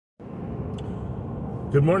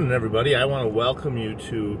Good morning, everybody. I want to welcome you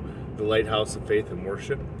to the Lighthouse of Faith and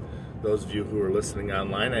Worship. Those of you who are listening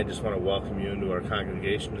online, I just want to welcome you into our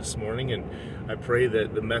congregation this morning, and I pray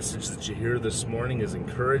that the message that you hear this morning is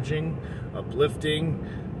encouraging, uplifting,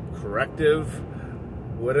 corrective,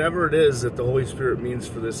 whatever it is that the Holy Spirit means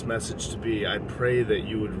for this message to be. I pray that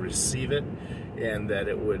you would receive it and that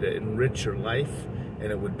it would enrich your life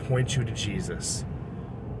and it would point you to Jesus.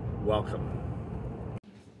 Welcome.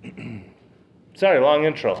 Sorry, long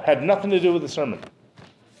intro. Had nothing to do with the sermon.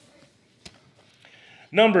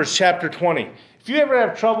 Numbers chapter 20. If you ever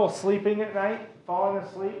have trouble sleeping at night, falling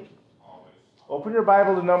asleep, open your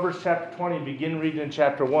Bible to Numbers chapter 20. Begin reading in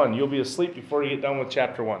chapter 1. You'll be asleep before you get done with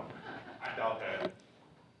chapter 1. I doubt that.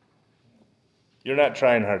 You're not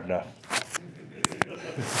trying hard enough.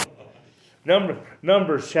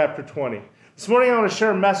 Numbers chapter 20. This morning I want to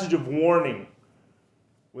share a message of warning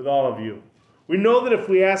with all of you. We know that if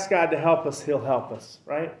we ask God to help us, He'll help us,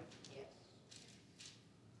 right? Yes.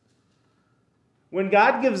 When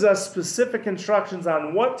God gives us specific instructions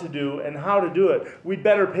on what to do and how to do it, we'd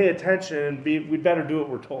better pay attention and we'd better do what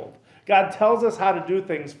we're told. God tells us how to do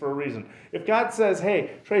things for a reason. If God says,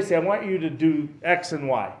 hey, Tracy, I want you to do X and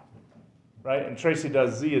Y, right? And Tracy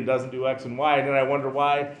does Z and doesn't do X and Y, and then I wonder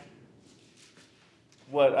why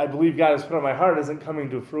what I believe God has put on my heart isn't coming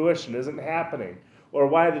to fruition, isn't happening. Or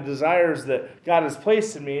why the desires that God has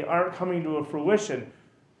placed in me aren't coming to a fruition,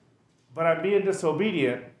 but I'm being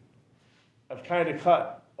disobedient. I've kind of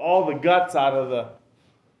cut all the guts out of the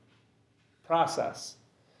process.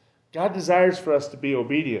 God desires for us to be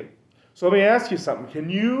obedient. So let me ask you something. Can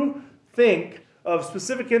you think of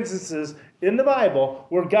specific instances in the Bible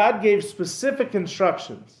where God gave specific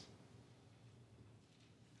instructions?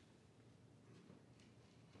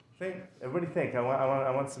 Everybody think.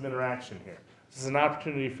 I want some interaction here. This is an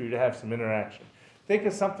opportunity for you to have some interaction. Think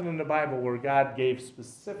of something in the Bible where God gave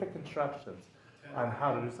specific instructions on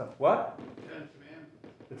how to do something. What? Ten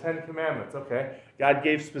Commandments. The Ten Commandments, okay. God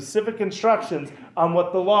gave specific instructions on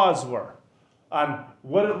what the laws were, on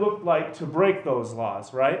what it looked like to break those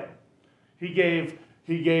laws, right? He gave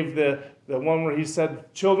the one where he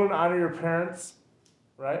said, children, honor your parents,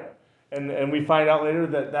 right? And we find out later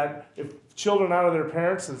that if children honor their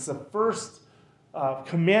parents, it's the first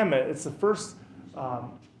commandment, it's the first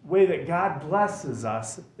way that God blesses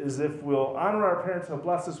us is if we'll honor our parents and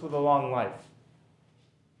bless us with a long life.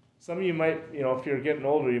 Some of you might, if you're getting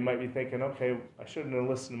older, you might be thinking, okay, I shouldn't have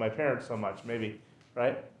listened to my parents so much, maybe,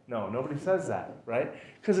 right? No, nobody says that, right?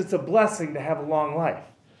 Because it's a blessing to have a long life.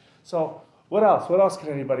 So what else? What else can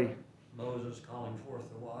anybody? Moses calling forth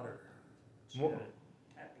the water, instead of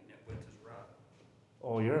tapping it with his rod.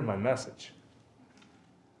 Oh, you're in my message.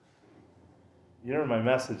 You're in my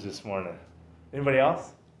message this morning. Anybody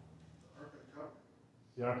else? The Ark of the Covenant.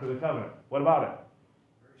 The Ark of the Covenant. What about it?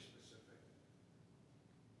 Very specific.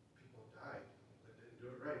 People died that didn't do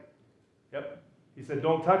it right. Yep. He said,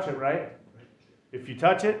 don't touch it, right? If you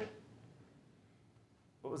touch it,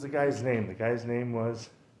 what was the guy's name? The guy's name was,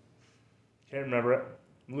 can't remember it.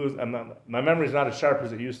 My memory's not as sharp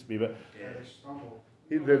as it used to be, but Yeah, they stumbled.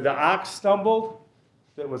 the ox stumbled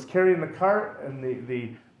that was carrying the cart, and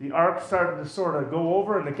the ark started to sort of go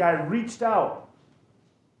over, and the guy reached out,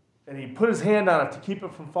 and he put his hand on it to keep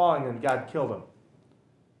it from falling, and God killed him.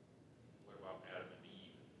 What about Adam and Eve?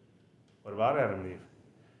 What about Adam and Eve?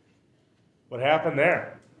 What happened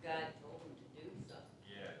there? God told them to do something,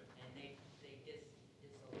 Yeah. and they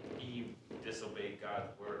disobeyed. Eve disobeyed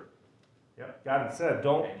God's word. Yep. God had said,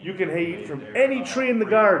 you can eat from any tree in the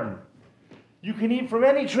garden. You can eat from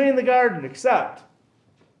any tree in the garden except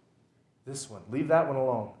this one. Leave that one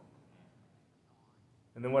alone.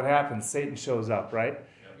 And then what happens? Satan shows up, right?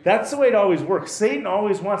 That's the way it always works. Satan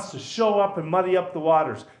always wants to show up and muddy up the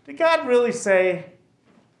waters. Did God really say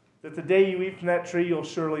that the day you eat from that tree, you'll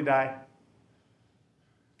surely die?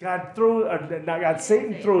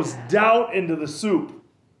 Satan throws doubt into the soup.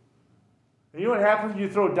 And you know what happens when you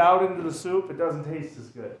throw doubt into the soup? It doesn't taste as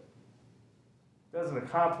good. It doesn't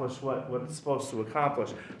accomplish what it's supposed to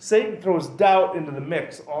accomplish. Satan throws doubt into the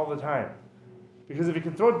mix all the time. Because if you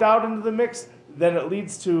can throw doubt into the mix, then it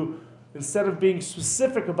leads to, instead of being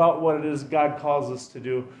specific about what it is God calls us to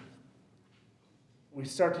do, we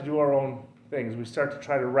start to do our own things. We start to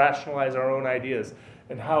try to rationalize our own ideas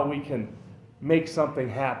and how we can make something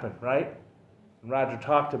happen, right? And Roger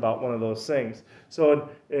talked about one of those things. So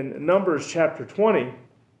in Numbers chapter 20,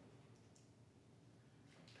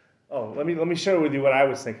 let me share with you what I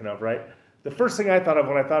was thinking of, right? The first thing I thought of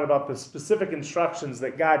when I thought about the specific instructions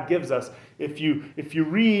that God gives us, if you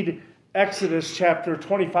read Exodus chapter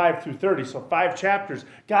 25 through 30, so 5 chapters.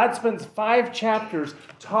 God spends 5 chapters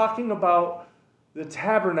talking about the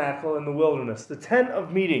tabernacle in the wilderness, the tent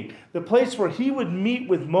of meeting, the place where he would meet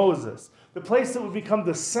with Moses, the place that would become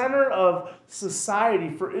the center of society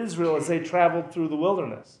for Israel as they traveled through the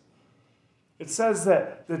wilderness. It says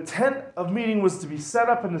that the tent of meeting was to be set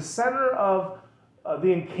up in the center of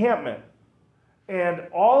the encampment. And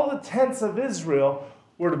all the tents of Israel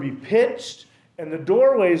were to be pitched, and the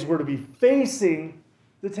doorways were to be facing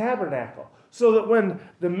the tabernacle. So that when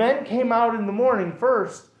the men came out in the morning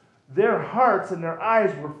first, their hearts and their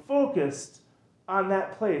eyes were focused on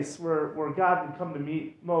that place where God would come to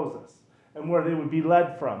meet Moses and where they would be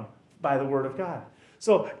led from by the word of God.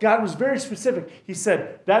 So God was very specific. He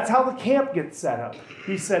said, that's how the camp gets set up.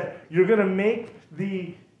 He said, you're going to make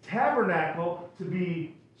the tabernacle to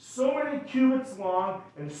be so many cubits long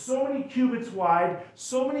and so many cubits wide,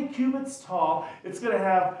 so many cubits tall. It's going to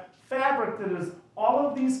have fabric that is all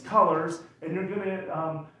of these colors, and you're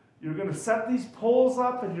going to set these poles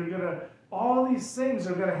up, and all these things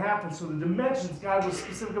are going to happen. So the dimensions, God was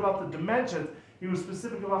specific about the dimensions. He was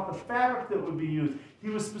specific about the fabric that would be used. He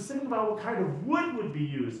was specific about what kind of wood would be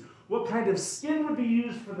used, what kind of skin would be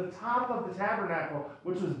used for the top of the tabernacle,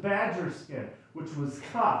 which was badger skin, which was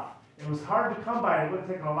tough. It was hard to come by. It would have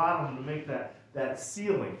taken a lot of them to make that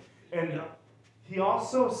ceiling. And he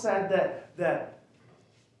also said that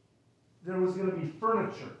there was going to be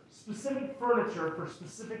furniture, specific furniture for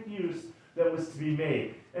specific use that was to be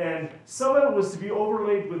made. And some of it was to be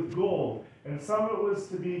overlaid with gold, and some of it was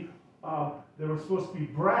to be there was supposed to be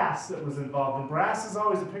brass that was involved. And brass is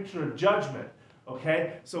always a picture of judgment,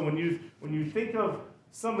 okay? So when you think of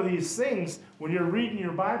some of these things, when you're reading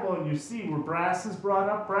your Bible and you see where brass is brought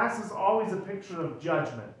up, brass is always a picture of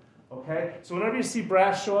judgment, okay? So whenever you see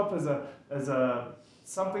brass show up as a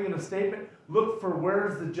something in a statement, look for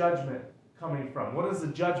where's the judgment coming from. What is the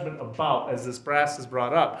judgment about as this brass is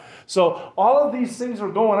brought up? So all of these things are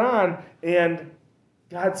going on, and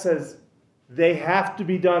God says, they have to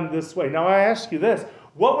be done this way. Now I ask you this,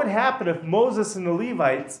 what would happen if Moses and the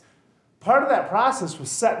Levites, part of that process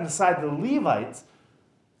was setting aside the Levites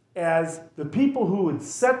as the people who would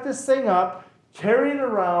set this thing up, carry it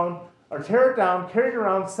around, or tear it down, carry it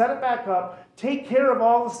around, set it back up, take care of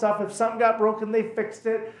all the stuff. If something got broken, they fixed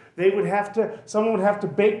it. Someone would have to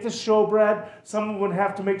bake the showbread. Someone would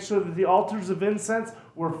have to make sure that the altars of incense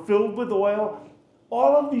were filled with oil.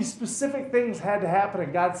 All of these specific things had to happen,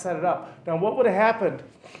 and God set it up. Now, what would have happened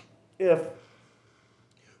if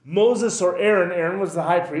Moses or Aaron was the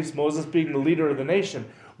high priest, Moses being the leader of the nation,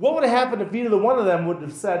 what would have happened if either one of them would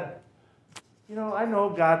have said, I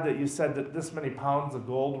know, God, that you said that this many pounds of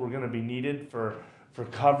gold were going to be needed for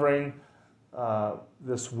covering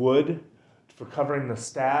this wood, for covering the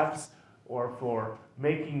staves, or for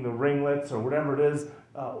making the ringlets, or whatever it is.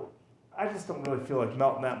 I just don't really feel like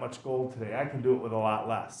melting that much gold today. I can do it with a lot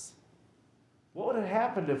less. What would have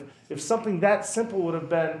happened if something that simple would have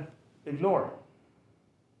been ignored?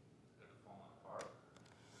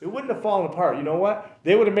 It wouldn't have fallen apart. You know what?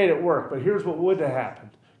 They would have made it work, but here's what would have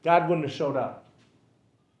happened. God wouldn't have showed up.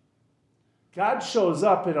 God shows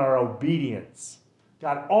up in our obedience.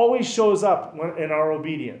 God always shows up in our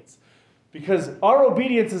obedience, because our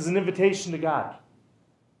obedience is an invitation to God.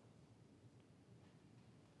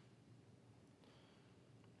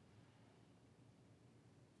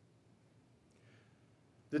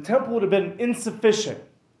 The temple would have been insufficient,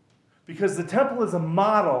 because the temple is a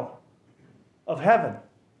model of heaven.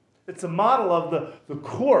 It's a model of the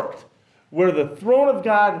court where the throne of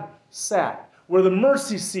God sat, where the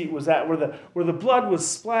mercy seat was at, where the blood was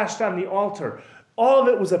splashed on the altar. All of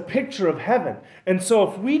it was a picture of heaven. And so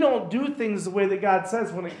if we don't do things the way that God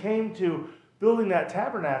says when it came to building that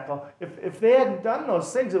tabernacle, if they hadn't done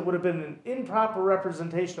those things, it would have been an improper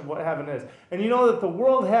representation of what heaven is. And you know that the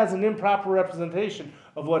world has an improper representation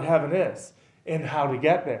of what heaven is and how to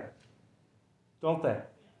get there, don't they?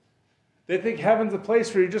 They think heaven's a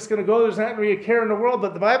place where you're just going to go, there's not going to be a care in the world,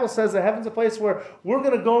 but the Bible says that heaven's a place where we're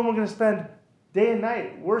going to go and we're going to spend day and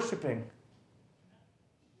night worshiping.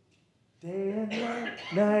 Day and night,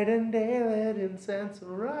 night and day, let incense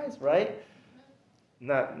arise, right?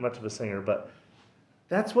 Not much of a singer, but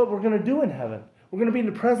that's what we're going to do in heaven. We're going to be in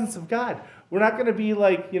the presence of God. We're not going to be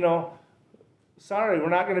like, sorry, we're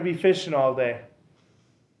not going to be fishing all day.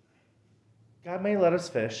 God may let us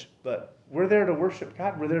fish, but we're there to worship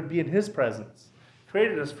God. We're there to be in His presence. He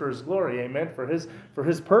created us for His glory, amen, for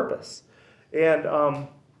His purpose. And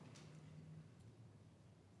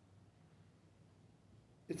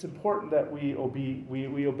it's important that we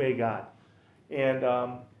obey God. And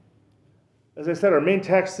as I said, our main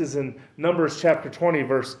text is in Numbers chapter 20,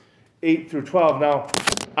 verse 8 through 12. Now,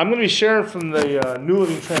 I'm going to be sharing from the New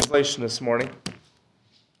Living Translation this morning.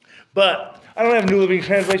 But I don't have New Living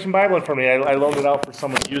Translation Bible in front of me. I loaned it out for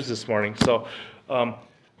someone to use this morning. So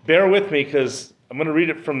bear with me because I'm going to read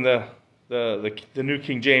it from the New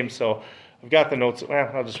King James. So I've got the notes.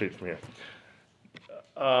 Well, I'll just read it from here.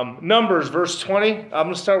 Numbers, verse 20. I'm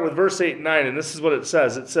going to start with verse 8 and 9, and this is what it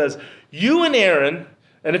says. It says, you and Aaron,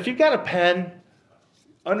 and if you've got a pen,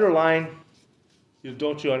 underline.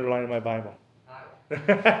 Don't you underline in my Bible?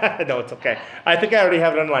 No, it's okay. I think I already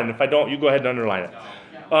have it underlined. If I don't, you go ahead and underline it.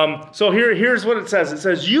 So here's what it says. It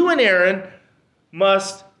says, you and Aaron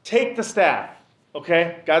must take the staff.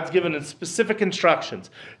 Okay? God's given it specific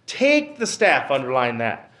instructions. Take the staff, underline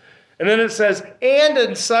that. And then it says, and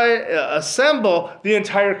assemble the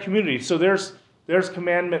entire community. So there's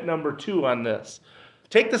commandment number 2 on this.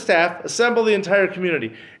 Take the staff, assemble the entire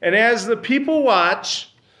community. And as the people watch,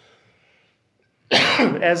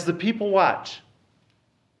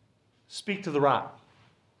 speak to the rock.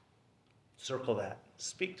 Circle that.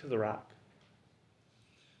 Speak to the rock.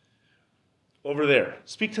 Over there.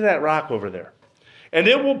 Speak to that rock over there. And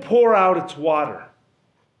it will pour out its water.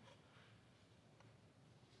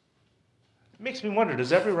 It makes me wonder,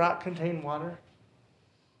 does every rock contain water?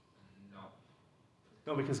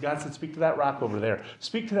 No, because God said, speak to that rock over there.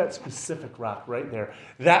 Speak to that specific rock right there.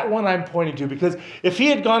 That one I'm pointing to, because if he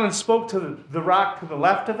had gone and spoke to the rock to the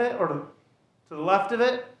left of it, or to the left of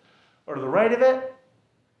it, or to the right of it,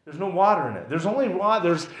 there's no water in it. There's only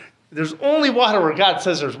water. There's only water where God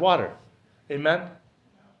says there's water. Amen?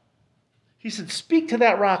 He said, speak to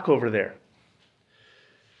that rock over there.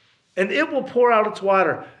 And it will pour out its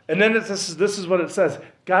water. And then this is what it says.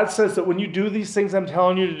 God says that when you do these things I'm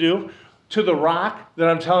telling you to do, to the rock that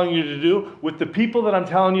I'm telling you to do, with the people that I'm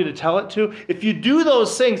telling you to tell it to, if you do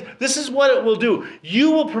those things, this is what it will do.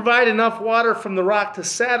 You will provide enough water from the rock to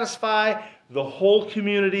satisfy the whole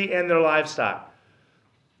community and their livestock.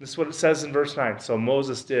 This is what it says in verse 9. So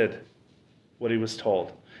Moses did what he was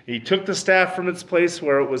told. He took the staff from its place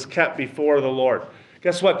where it was kept before the Lord.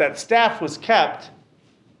 Guess what? That staff was kept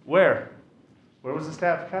where? Where was the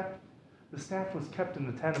staff kept? The staff was kept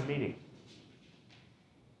in the tent of meeting.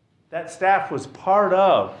 That staff was part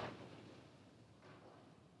of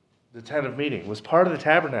the tent of meeting, was part of the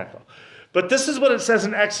tabernacle. But this is what it says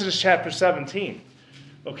in Exodus chapter 17,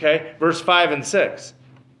 okay, verse 5 and 6.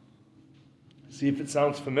 See if it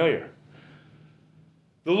sounds familiar.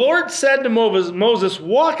 The Lord said to Moses,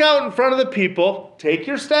 walk out in front of the people, take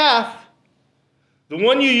your staff, the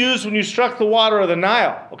one you used when you struck the water of the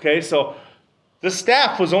Nile. Okay, so the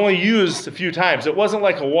staff was only used a few times. It wasn't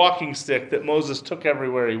like a walking stick that Moses took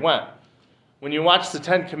everywhere he went. When you watch the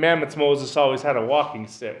 10 Commandments, Moses always had a walking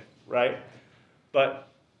stick, right? But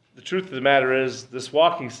the truth of the matter is, this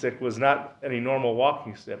walking stick was not any normal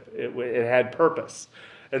walking stick. It had purpose.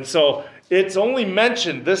 And so it's only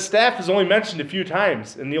mentioned, this staff is only mentioned a few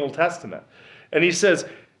times in the Old Testament. And he says,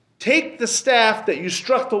 take the staff that you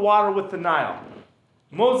struck the water with the Nile.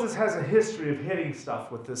 Moses has a history of hitting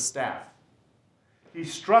stuff with this staff. He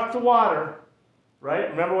struck the water, right?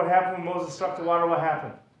 Remember what happened when Moses struck the water? What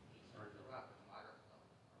happened?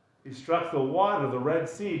 He struck the water, the Red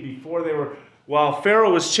Sea, before they were, while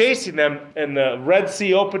Pharaoh was chasing them, and the Red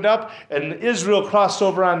Sea opened up, and Israel crossed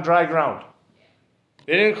over on dry ground.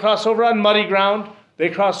 They didn't cross over on muddy ground. They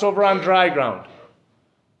crossed over on dry ground.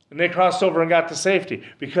 And they crossed over and got to safety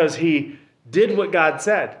because he did what God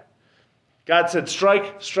said. God said,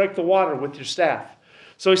 strike the water with your staff.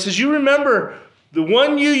 So he says, you remember the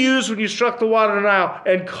one you used when you struck the water Nile,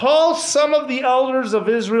 and call some of the elders of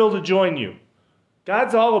Israel to join you.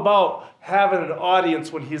 God's all about having an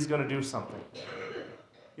audience when he's going to do something.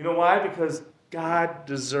 You know why? Because God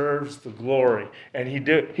deserves the glory. And he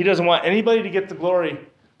doesn't want anybody to get the glory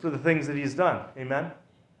for the things that he's done. Amen?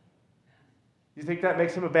 You think that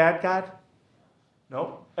makes him a bad God?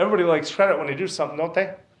 No. Everybody likes credit when they do something, don't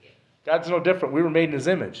they? God's no different. We were made in his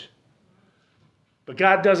image. But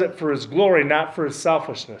God does it for his glory, not for his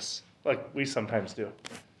selfishness, like we sometimes do.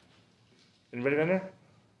 Anybody been there?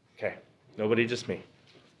 Okay. Nobody, just me.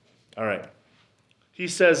 All right. He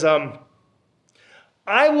says,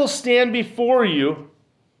 I will stand before you.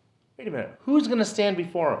 Wait a minute. Who's going to stand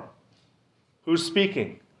before him? Who's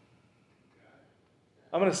speaking?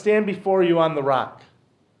 I'm going to stand before you on the rock.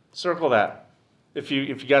 Circle that. If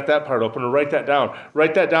you got that part open, or write that down.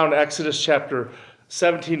 Write that down to Exodus chapter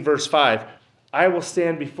 17, verse 5. I will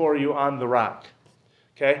stand before you on the rock.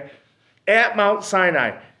 Okay? At Mount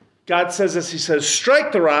Sinai, God says this. He says,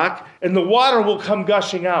 strike the rock, and the water will come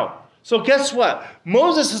gushing out. So guess what?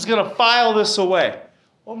 Moses is going to file this away.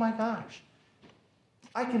 Oh my gosh.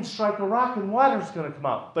 I can strike a rock and water's going to come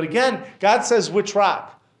out. But again, God says which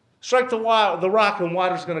rock? Strike the rock and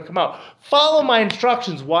water's going to come out. Follow my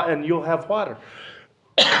instructions and you'll have water.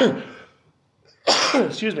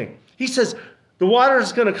 Excuse me. He says, the water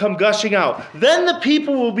is going to come gushing out. Then the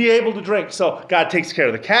people will be able to drink. So God takes care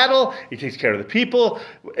of the cattle. He takes care of the people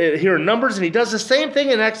here in Numbers. And he does the same thing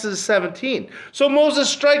in Exodus 17. So Moses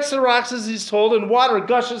strikes the rocks as he's told, and water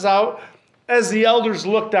gushes out as the elders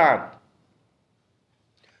looked on.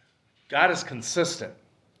 God is consistent.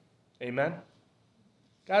 Amen?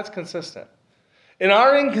 God's consistent. In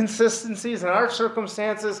our inconsistencies, in our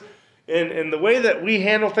circumstances, in the way that we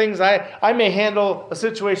handle things, I may handle a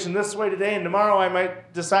situation this way today, and tomorrow I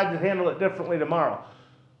might decide to handle it differently tomorrow.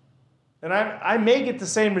 And I may get the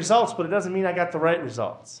same results, but it doesn't mean I got the right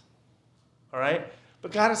results. All right?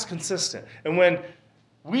 But God is consistent. And when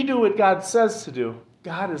we do what God says to do,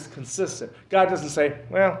 God is consistent. God doesn't say,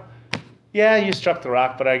 well, yeah, you struck the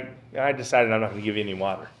rock, but I decided I'm not going to give you any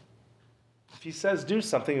water. If he says do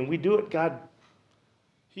something and we do it, God,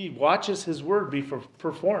 he watches his word be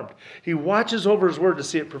performed. He watches over his word to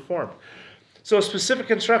see it performed. So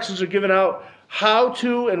specific instructions are given out how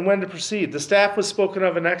to and when to proceed. The staff was spoken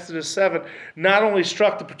of in Exodus 7 not only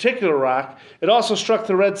struck the particular rock, it also struck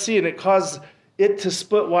the Red Sea, and it caused it to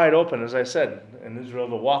split wide open, as I said, and Israel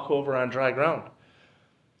to walk over on dry ground.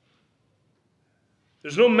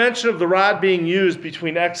 There's no mention of the rod being used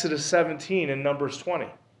between Exodus 17 and Numbers 20.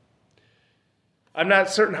 I'm not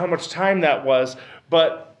certain how much time that was,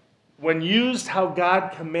 but when used how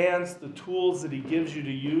God commands the tools that he gives you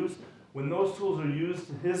to use, when those tools are used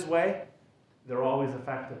his way, they're always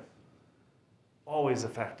effective. Always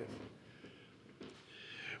effective.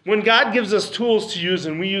 When God gives us tools to use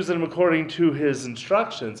and we use them according to his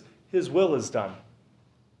instructions, his will is done.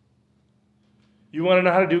 You want to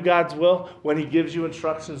know how to do God's will? When he gives you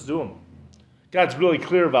instructions, do them. God's really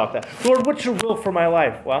clear about that. Lord, what's your will for my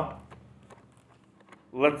life? Well,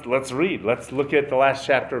 let's read. Let's look at the last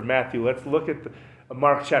chapter of Matthew. Let's look at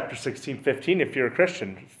Mark chapter 16, 15, if you're a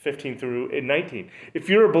Christian, 15 through 19. If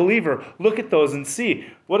you're a believer, look at those and see,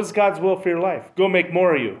 what is God's will for your life? Go make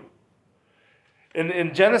more of you.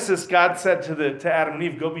 In Genesis, God said to Adam and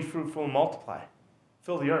Eve, go be fruitful and multiply.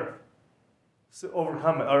 Fill the earth.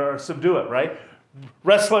 Overcome it, or subdue it, right?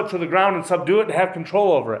 Wrestle it to the ground and subdue it and have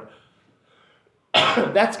control over it.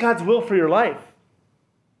 That's God's will for your life.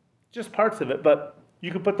 Just parts of it, but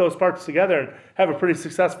you can put those parts together and have a pretty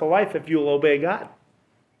successful life if you'll obey God.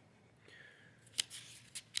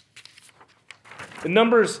 In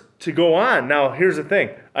Numbers, to go on, now here's the thing.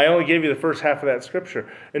 I only gave you the first half of that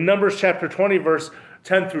scripture. In Numbers chapter 20, verse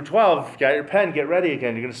 10 through 12, if you got your pen, get ready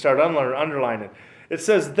again. You're going to start underlining. It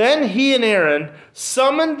says, then he and Aaron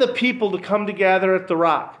summoned the people to come to gather at the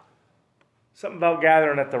rock. Something about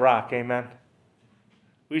gathering at the rock, amen?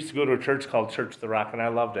 We used to go to a church called Church of the Rock, and I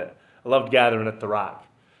loved it. I loved gathering at the rock.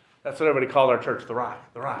 That's what everybody called our church, the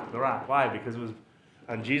rock, the rock, the rock. Why? Because it was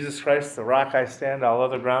on Jesus Christ, the rock I stand, all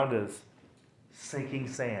other ground is sinking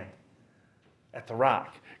sand. At the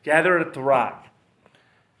rock. Gather at the rock.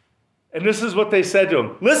 And this is what they said to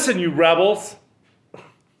him. Listen, you rebels.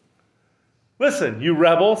 Listen, you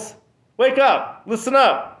rebels. Wake up. Listen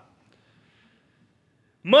up.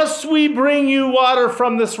 Must we bring you water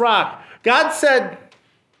from this rock? God said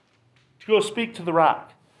to go speak to the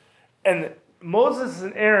rock. And Moses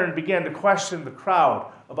and Aaron began to question the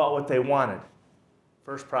crowd about what they wanted.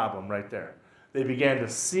 First problem right there. They began to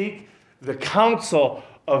seek the counsel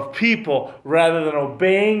of people rather than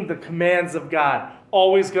obeying the commands of God.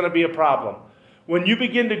 Always going to be a problem. When you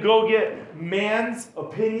begin to go get man's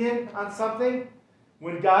opinion on something,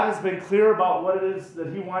 when God has been clear about what it is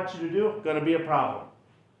that he wants you to do, going to be a problem.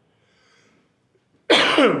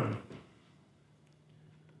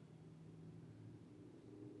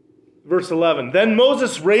 Verse 11, then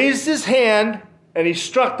Moses raised his hand and he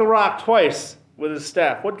struck the rock twice with his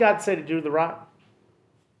staff. What did God say to do to the rock?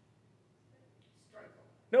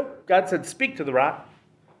 Nope. God said, speak to the rock.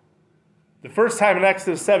 The first time in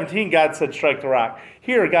Exodus 17, God said, strike the rock.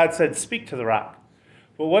 Here, God said, speak to the rock.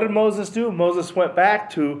 But what did Moses do? Moses went back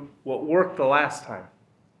to what worked the last time.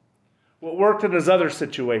 What worked in his other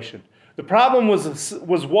situation. The problem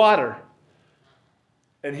was water.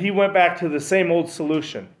 And he went back to the same old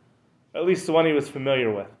solution. At least the one he was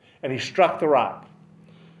familiar with. And he struck the rock.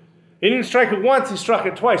 He didn't strike it once, he struck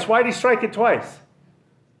it twice. Why did he strike it twice?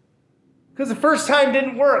 Because the first time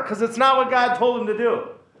didn't work, because it's not what God told him to do.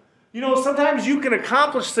 You know, sometimes you can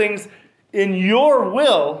accomplish things in your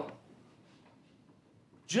will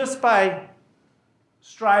just by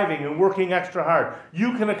striving and working extra hard.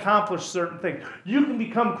 You can accomplish certain things. You can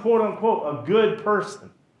become, quote unquote, a good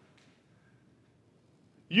person.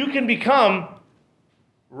 You can become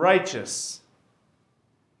righteous.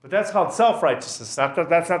 But that's called self-righteousness.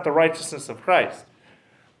 That's not the righteousness of Christ.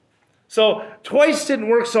 So twice didn't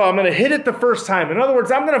work, so I'm going to hit it the first time. In other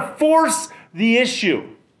words, I'm going to force the issue.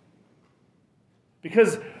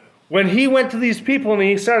 Because when he went to these people and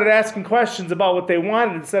he started asking questions about what they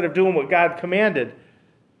wanted instead of doing what God commanded,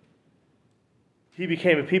 he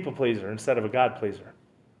became a people pleaser instead of a God pleaser.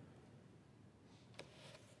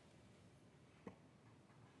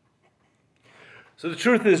 So the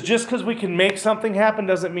truth is, just because we can make something happen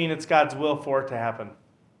doesn't mean it's God's will for it to happen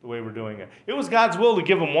the way we're doing it. It was God's will to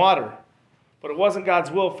give him water, but it wasn't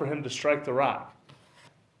God's will for him to strike the rock.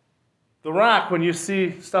 The rock, when you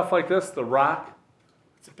see stuff like this, the rock,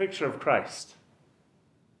 it's a picture of Christ.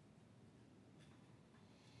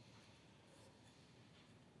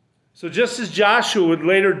 So just as Joshua would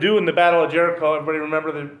later do in the Battle of Jericho, everybody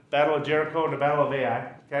remember the Battle of Jericho and the Battle of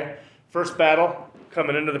Ai, okay? First battle,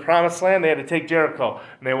 coming into the Promised Land, they had to take Jericho.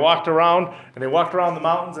 And they walked around the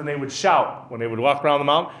mountains, and they would shout when they would walk around the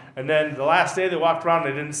mountain. And then the last day they walked around,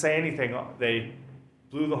 they didn't say anything. They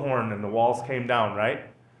blew the horn, and the walls came down, right?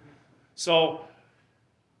 So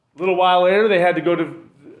a little while later, they had to go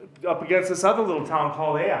up against this other little town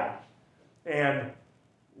called Ai. And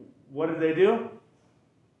what did they do?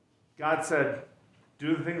 God said,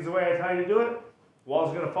 do the things the way I tell you to do it. The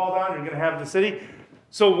wall's going to fall down. You're going to have the city.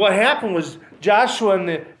 So what happened was Joshua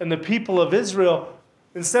and the people of Israel,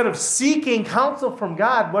 instead of seeking counsel from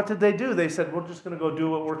God, what did they do? They said, we're just going to go do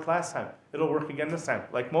what worked last time. It'll work again this time,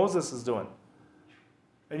 like Moses is doing.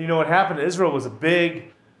 And you know what happened? Israel was a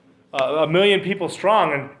big, 1 million people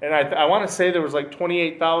strong, and I want to say there was like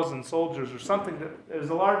 28,000 soldiers or something. It was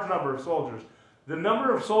a large number of soldiers. The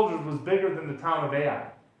number of soldiers was bigger than the town of Ai.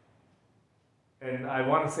 And I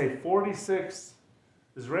want to say 46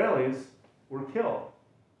 Israelis were killed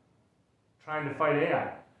trying to fight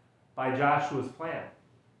Ai by Joshua's plan.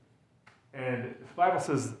 And the Bible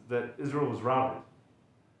says that Israel was routed.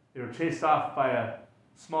 They were chased off by a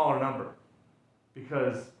smaller number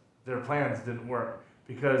because their plans didn't work.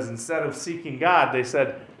 Because instead of seeking God, they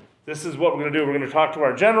said, this is what we're going to do. We're going to talk to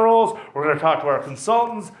our generals. We're going to talk to our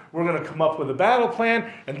consultants. We're going to come up with a battle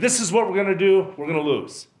plan. And this is what we're going to do. We're going to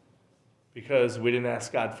lose. Because we didn't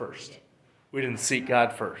ask God first. We didn't seek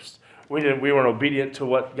God first. We weren't obedient to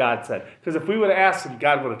what God said. Because if we would have asked him,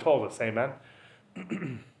 God would have told us, amen?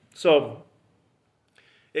 So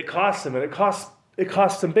it cost him, and it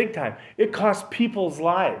cost him big time. It cost people's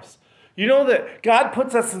lives. You know that God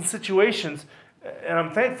puts us in situations, and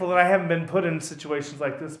I'm thankful that I haven't been put in situations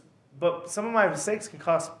like this, but some of my mistakes can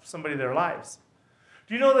cost somebody their lives.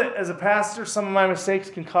 Do you know that as a pastor, some of my mistakes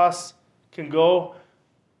can go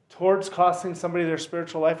towards costing somebody their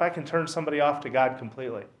spiritual life? I can turn somebody off to God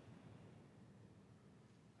completely.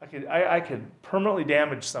 I could permanently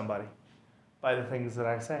damage somebody by the things that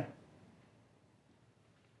I say.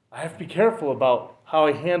 I have to be careful about how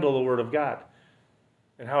I handle the Word of God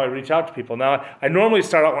and how I reach out to people. Now, I normally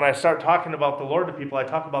start out, when I start talking about the Lord to people, I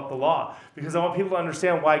talk about the law, because I want people to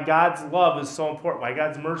understand why God's love is so important, why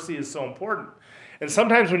God's mercy is so important. And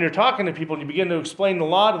sometimes when you're talking to people and you begin to explain the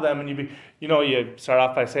law to them, and you start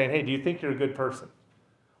off by saying, hey, do you think you're a good person?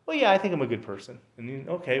 Well, yeah, I think I'm a good person. And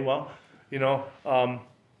okay, well,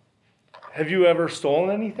 have you ever stolen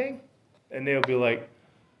anything? And they'll be like,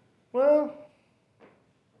 well,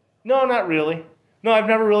 no, not really. No, I've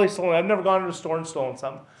never really stolen. I've never gone to the store and stolen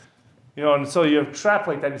something. And so you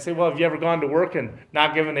extrapolate that and you say, well, have you ever gone to work and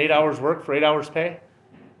not given 8 hours work for 8 hours pay?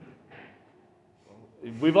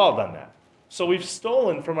 We've all done that. So we've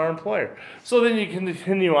stolen from our employer. So then you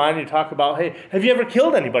continue on, you talk about, hey, have you ever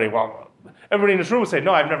killed anybody? Well, everybody in this room would say,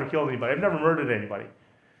 no, I've never killed anybody. I've never murdered anybody. And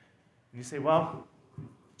you say, well,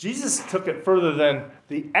 Jesus took it further than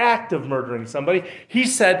the act of murdering somebody. He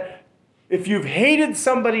said, if you've hated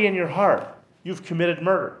somebody in your heart, you've committed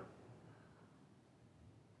murder.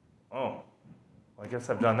 Oh, well, I guess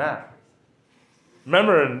I've done that.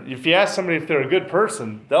 Remember, if you ask somebody if they're a good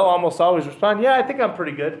person, they'll almost always respond, yeah, I think I'm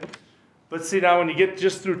pretty good. But see, now when you get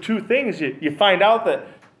just through two things, you find out that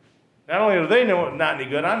not only do they know I'm not any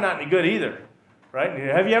good, I'm not any good either. Right?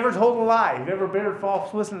 Have you ever told a lie? Have you ever bear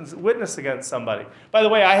false witness against somebody? By the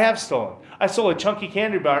way, I have stolen. I stole a chunky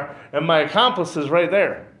candy bar, and my accomplice is right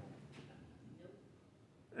there.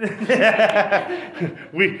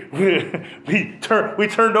 we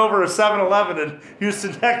turned over a 7-Eleven in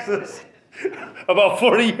Houston, Texas about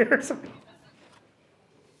 40 years ago.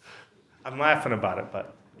 I'm laughing about it,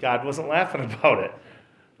 but God wasn't laughing about it.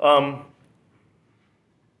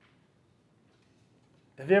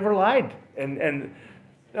 Have you ever lied? And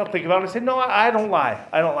they'll think about it and say, no, I don't lie.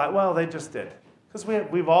 I don't lie. Well, they just did. Because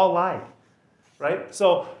we've all lied, right?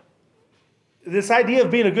 So this idea of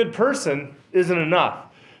being a good person isn't enough.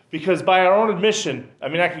 Because by our own admission, I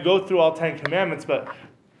mean, I could go through all 10 commandments, but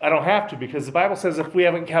I don't have to, because the Bible says if we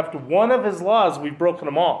haven't kept one of his laws, we've broken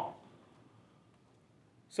them all.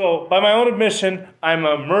 So by my own admission, I'm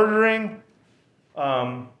a murdering,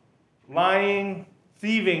 lying,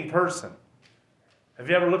 thieving person. Have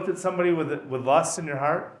you ever looked at somebody with lust in your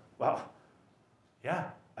heart? Well, yeah,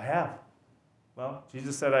 I have. Well,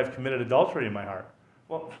 Jesus said I've committed adultery in my heart.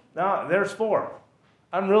 Well, now there's 4.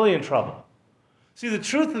 I'm really in trouble. See, the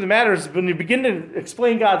truth of the matter is when you begin to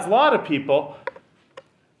explain God's law to people,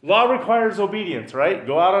 law requires obedience, right?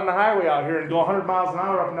 Go out on the highway out here and go 100 miles an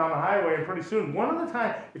hour up and down the highway, and pretty soon, one of the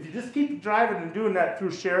time, if you just keep driving and doing that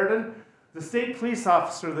through Sheridan, the state police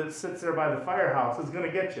officer that sits there by the firehouse is going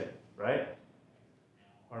to get you, right?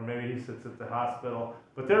 Or maybe he sits at the hospital.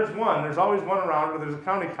 But there's always one around, where there's a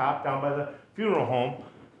county cop down by the funeral home.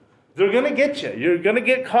 They're going to get you. You're going to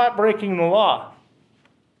get caught breaking the law,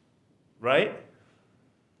 right?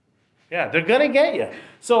 Yeah, they're going to get you.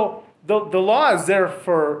 So the law is there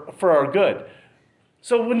for our good.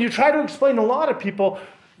 So when you try to explain the law to people,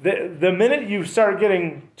 the minute you start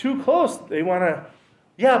getting too close, they want to,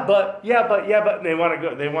 and they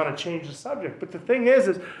want to change the subject. But the thing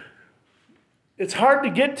is it's hard to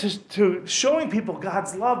get to showing people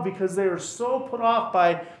God's love because they are so put off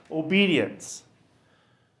by obedience.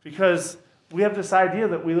 Because we have this idea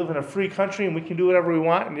that we live in a free country and we can do whatever we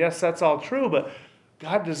want, and yes, that's all true, but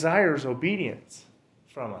God desires obedience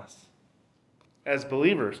from us as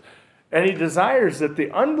believers. And he desires that the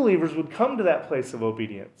unbelievers would come to that place of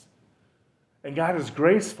obedience. And God is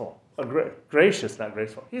gracious, not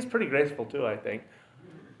graceful. He's pretty graceful too, I think.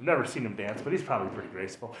 I've never seen him dance, but he's probably pretty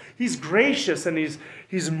graceful. He's gracious and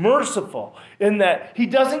he's merciful in that he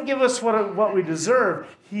doesn't give us what we deserve.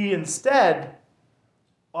 He instead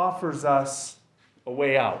offers us a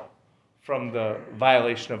way out from the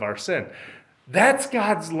violation of our sin. That's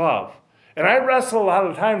God's love. And I wrestle a lot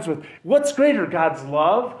of times with what's greater, God's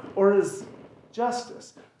love or his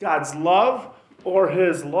justice? God's love or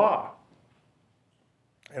his law?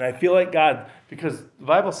 And I feel like God, because the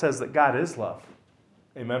Bible says that God is love.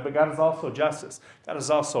 Amen. But God is also justice. God is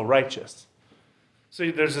also righteous. So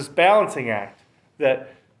there's this balancing act that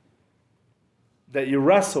you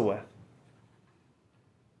wrestle with.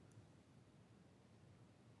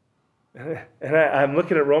 And I'm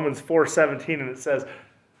looking at Romans 4:17, and it says,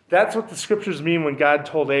 that's what the scriptures mean when God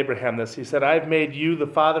told Abraham this. He said, I've made you the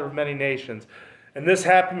father of many nations. And this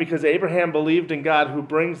happened because Abraham believed in God who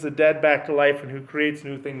brings the dead back to life and who creates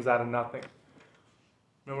new things out of nothing.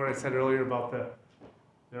 Remember what I said earlier about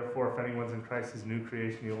therefore, if anyone's in Christ, is new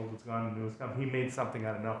creation, the old is gone, the new is come. He made something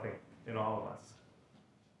out of nothing in all of us.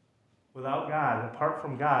 Without God, apart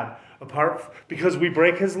from God, because we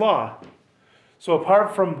break his law. So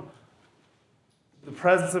apart from the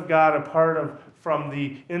presence of God, from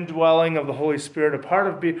the indwelling of the Holy Spirit,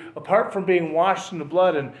 apart from being washed in the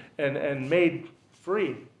blood and made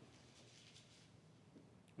free,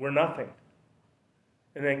 we're nothing.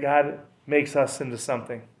 And then God makes us into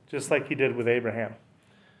something, just like he did with Abraham.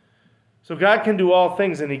 So God can do all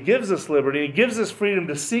things, and he gives us liberty. He gives us freedom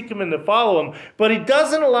to seek him and to follow him, but he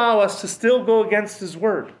doesn't allow us to still go against his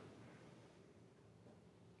word.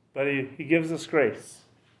 But he gives us grace.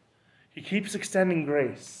 He keeps extending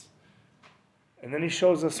grace. And then he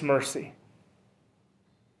shows us mercy.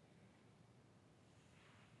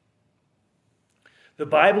 The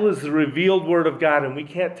Bible is the revealed word of God, and we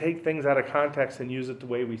can't take things out of context and use it the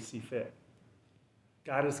way we see fit.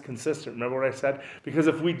 God is consistent. Remember what I said? Because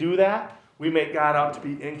if we do that, we make God out to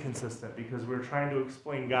be inconsistent because we're trying to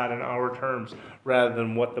explain God in our terms rather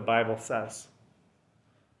than what the Bible says.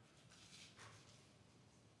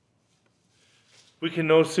 We can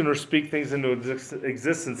no sooner speak things into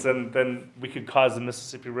existence than we could cause the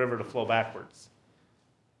Mississippi River to flow backwards.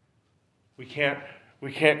 We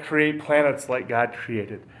can't create planets like God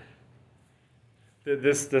created.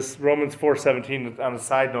 This Romans 4:17, on a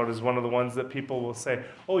side note, is one of the ones that people will say,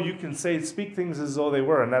 oh, you can speak things as though they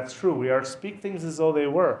were. And that's true. We are speak things as though they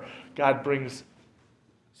were. God brings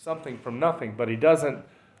something from nothing, but he doesn't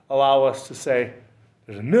allow us to say,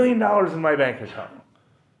 there's $1 million in my bank account.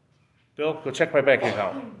 Bill, go check my bank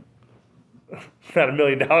account. Not $1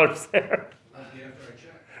 million there. Must be after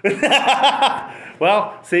I check.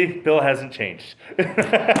 Well, see, Bill hasn't changed.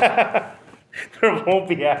 There won't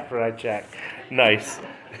be after I check. Nice.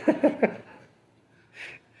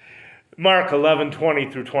 Mark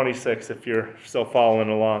 11:20 through 26, if you're still following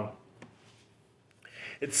along.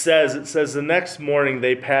 It says the next morning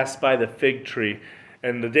they passed by the fig tree,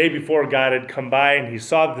 and the day before God had come by and he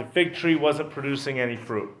saw that the fig tree wasn't producing any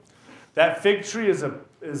fruit. That fig tree is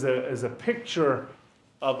a picture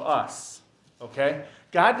of us, okay?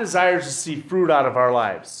 God desires to see fruit out of our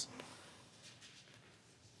lives.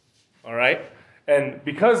 All right? And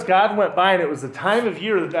because God went by and it was the time of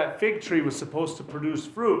year that that fig tree was supposed to produce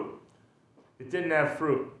fruit, it didn't have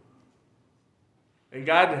fruit. And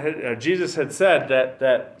Jesus had said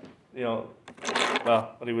that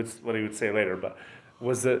well, what he would say later, but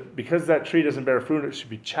was that because that tree doesn't bear fruit, it should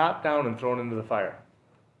be chopped down and thrown into the fire.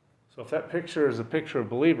 So if that picture is a picture of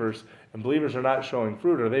believers, and believers are not showing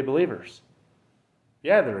fruit, are they believers?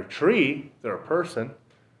 Yeah, they're a tree, they're a person,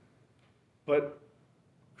 but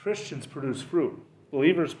Christians produce fruit.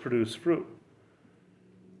 Believers produce fruit.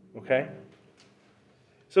 Okay?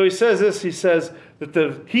 So he says this, he says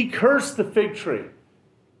that he cursed the fig tree.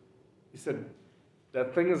 He said,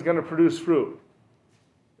 that thing is going to produce fruit.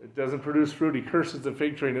 It doesn't produce fruit, he curses the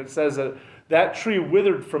fig tree. And it says that that tree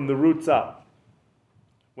withered from the roots up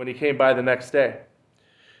when he came by the next day.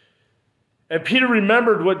 And Peter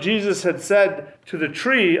remembered what Jesus had said to the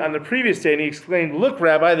tree on the previous day, and he exclaimed, "Look,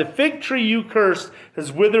 Rabbi, the fig tree you cursed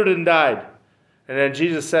has withered and died." And then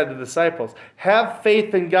Jesus said to the disciples, "Have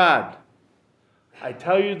faith in God. I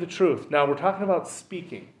tell you the truth." Now, we're talking about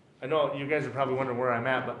speaking. I know you guys are probably wondering where I'm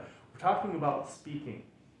at, but we're talking about speaking.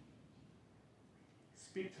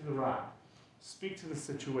 Speak to the rock. Speak to the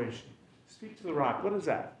situation. Speak to the rock. What is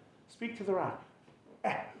that? Speak to the rock.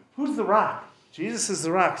 Who's the rock? Jesus is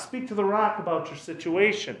the rock. Speak to the rock about your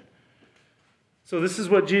situation. So this is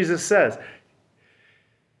what Jesus says.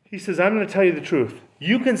 He says, I'm going to tell you the truth.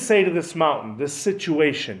 You can say to this mountain, this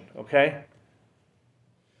situation, okay?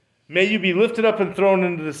 May you be lifted up and thrown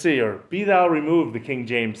into the sea, or be thou removed, the King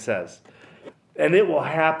James says. And it will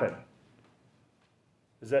happen.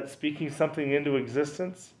 Is that speaking something into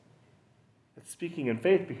existence? It's speaking in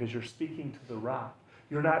faith because you're speaking to the rock.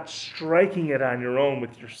 You're not striking it on your own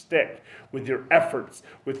with your stick, with your efforts,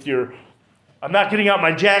 I'm not getting out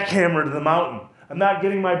my jackhammer to the mountain. I'm not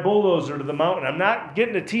getting my bulldozer to the mountain. I'm not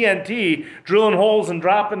getting a TNT, drilling holes and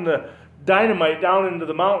dropping the dynamite down into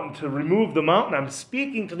the mountain to remove the mountain. I'm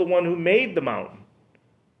speaking to the one who made the mountain.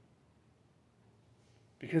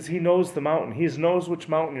 Because he knows the mountain. He knows which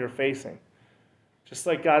mountain you're facing. Just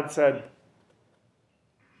like God said,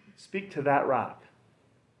 speak to that rock,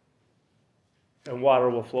 and water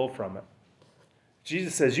will flow from it.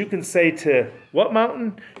 Jesus says, you can say to what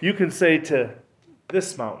mountain? You can say to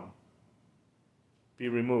this mountain, be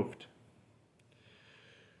removed.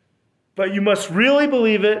 But you must really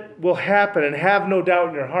believe it will happen and have no doubt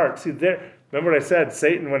in your heart. See, remember what I said?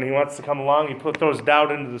 Satan, when he wants to come along, he throws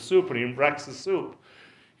doubt into the soup and he wrecks the soup.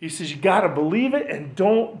 He says, you got to believe it and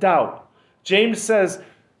don't doubt. James says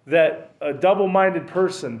that a double-minded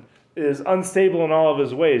person is unstable in all of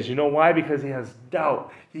his ways. You know why? Because he has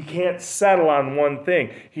doubt. He can't settle on one thing.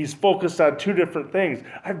 He's focused on two different things.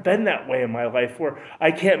 I've been that way in my life where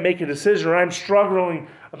I can't make a decision, or I'm struggling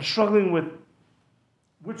with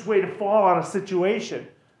which way to fall on a situation.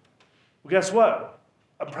 Well, guess what?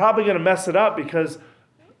 I'm probably going to mess it up because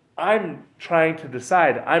I'm trying to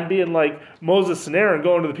decide. I'm being like Moses and Aaron,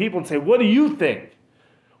 going to the people and say, what do you think?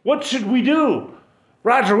 What should we do?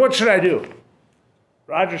 Roger, what should I do?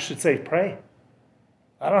 Roger should say, pray.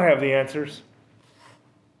 I don't have the answers.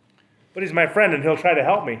 But he's my friend and he'll try to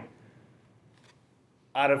help me.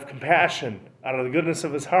 Out of compassion, out of the goodness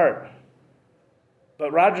of his heart.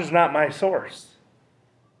 But Roger's not my source.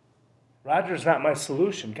 Roger's not my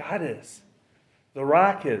solution. God is. The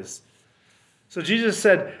rock is. So Jesus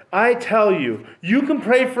said, I tell you, you can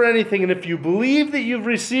pray for anything, and if you believe that you've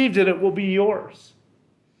received it, it will be yours.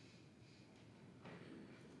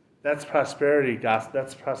 That's prosperity gospel.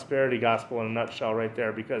 That's prosperity gospel in a nutshell right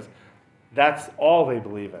there, because that's all they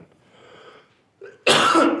believe in.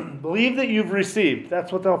 Believe that you've received.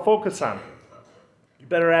 That's what they'll focus on. You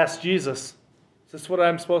better ask Jesus, is this what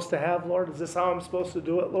I'm supposed to have, Lord? Is this how I'm supposed to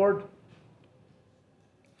do it, Lord?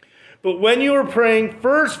 But when you are praying,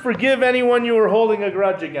 first forgive anyone you are holding a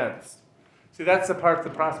grudge against. See, that's the part the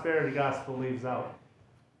prosperity gospel leaves out.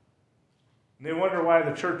 And they wonder why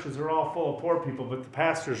the churches are all full of poor people, but the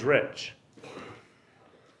pastor's rich.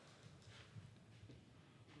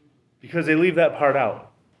 Because they leave that part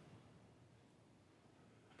out.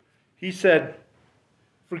 He said,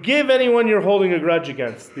 forgive anyone you're holding a grudge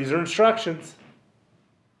against. These are instructions.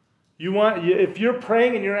 If you're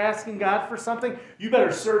praying and you're asking God for something, you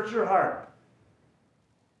better search your heart.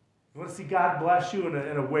 You want to see God bless you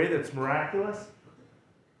in a way that's miraculous?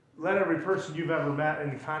 Let every person you've ever met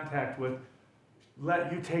in contact with,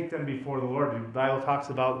 let you take them before the Lord. The Bible talks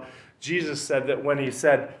about, Jesus said that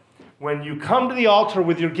when you come to the altar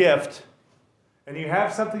with your gift and you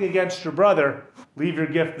have something against your brother, leave your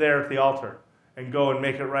gift there at the altar and go and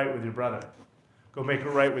make it right with your brother. Go make it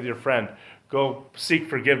right with your friend. Go seek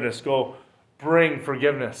forgiveness. Go bring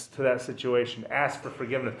forgiveness to that situation. Ask for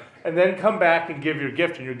forgiveness. And then come back and give your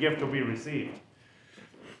gift, and your gift will be received.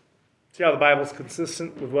 See how the Bible's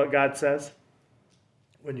consistent with what God says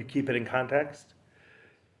when you keep it in context?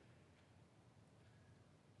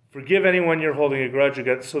 Forgive anyone you're holding a grudge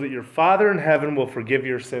against, so that your Father in heaven will forgive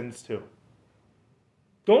your sins too.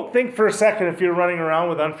 Don't think for a second, if you're running around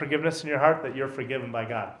with unforgiveness in your heart, that you're forgiven by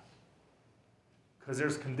God. Because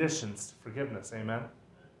there's conditions to forgiveness, amen?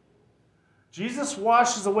 Jesus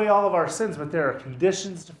washes away all of our sins, but there are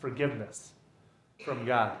conditions to forgiveness from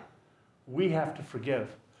God. We have to forgive.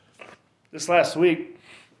 This last week,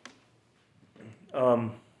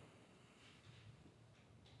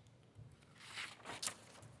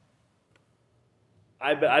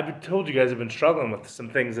 I've told you guys I've been struggling with some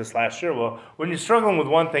things this last year. Well, when you're struggling with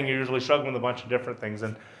one thing, you're usually struggling with a bunch of different things.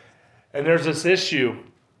 And there's this issue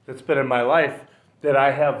that's been in my life that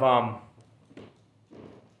I have thought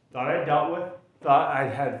I dealt with, thought I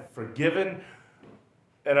had forgiven.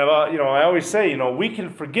 And I always say, we can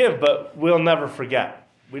forgive, but we'll never forget.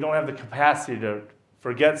 We don't have the capacity to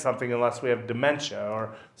forget something unless we have dementia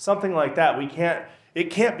or something like that. It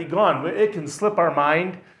can't be gone. It can slip our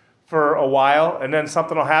mind for a while, and then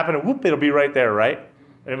something will happen, and whoop, it'll be right there, right?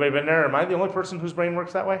 Anybody been there? Am I the only person whose brain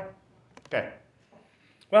works that way? Okay.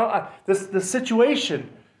 Well, the situation,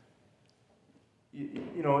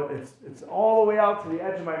 it's all the way out to the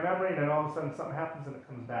edge of my memory, and then all of a sudden something happens and it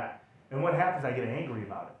comes back. And what happens? I get angry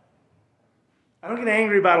about it. I don't get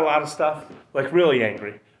angry about a lot of stuff, like really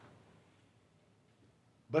angry.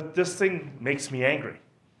 But this thing makes me angry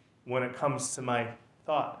when it comes to my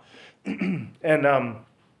thought. And I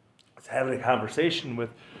was having a conversation with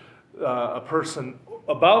a person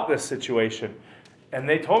about this situation, and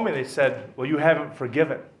they told me, they said, well, you haven't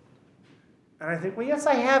forgiven. And I think, well, yes,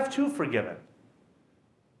 I have too forgiven.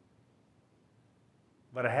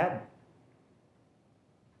 But I hadn't.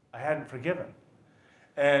 I hadn't forgiven.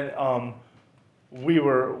 And we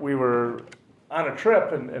were on a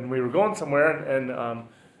trip, and we were going somewhere, and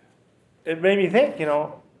it made me think,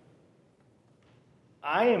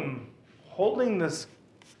 I am holding this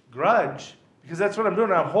grudge because that's what I'm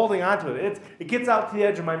doing. I'm holding on to it. It gets out to the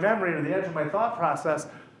edge of my memory or the edge of my thought process,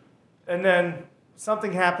 and then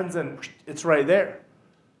something happens and it's right there.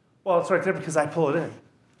 Well, it's right there because I pull it in.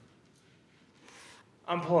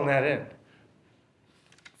 I'm pulling that in.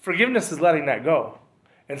 Forgiveness is letting that go.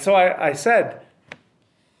 And so I said,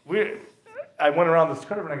 I went around this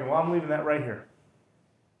curve and I go, well, I'm leaving that right here.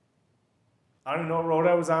 I don't even know what road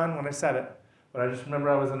I was on when I said it, but I just remember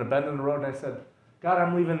I was in a bend in the road and I said, God,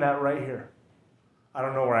 I'm leaving that right here. I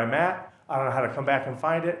don't know where I'm at. I don't know how to come back and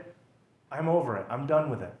find it. I'm over it. I'm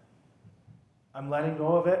done with it. I'm letting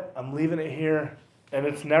go of it. I'm leaving it here. And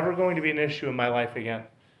it's never going to be an issue in my life again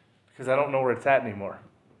because I don't know where it's at anymore.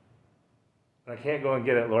 And I can't go and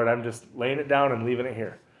get it, Lord. I'm just laying it down and leaving it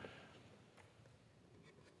here.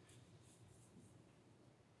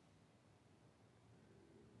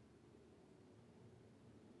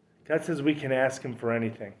 God says we can ask him for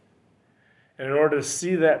anything. And in order to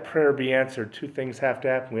see that prayer be answered, two things have to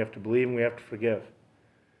happen. We have to believe and we have to forgive.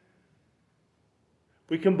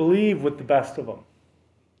 We can believe with the best of them.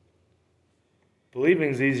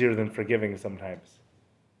 Believing is easier than forgiving sometimes.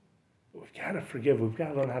 But we've got to forgive. We've got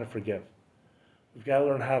to learn how to forgive. We've got to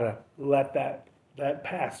learn how to let that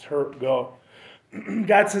past hurt go.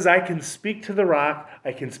 God says, I can speak to the rock,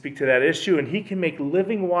 I can speak to that issue, and he can make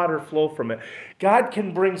living water flow from it. God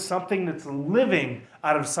can bring something that's living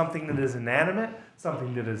out of something that is inanimate,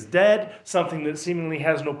 something that is dead, something that seemingly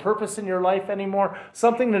has no purpose in your life anymore,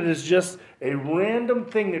 something that is just a random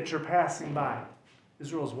thing that you're passing by.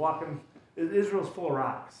 Israel's full of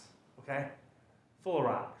rocks, okay? Full of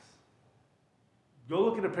rocks. Go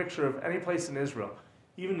look at a picture of any place in Israel,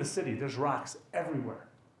 even the city, there's rocks everywhere.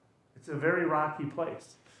 It's a very rocky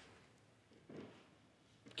place.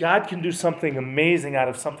 God can do something amazing out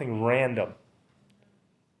of something random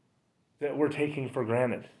that we're taking for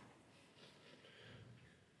granted.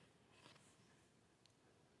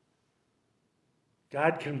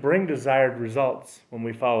 God can bring desired results when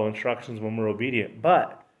we follow instructions, when we're obedient.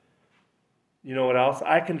 But, you know what else?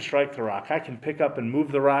 I can strike the rock. I can pick up and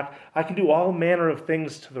move the rock. I can do all manner of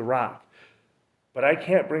things to the rock. But I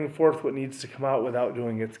can't bring forth what needs to come out without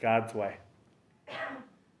doing it God's way.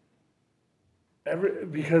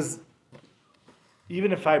 Because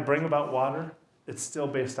even if I bring about water, it's still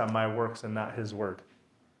based on my works and not his word.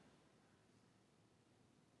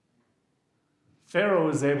 Pharaoh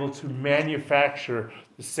was able to manufacture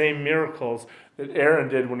the same miracles that Aaron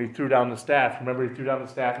did when he threw down the staff. Remember, he threw down the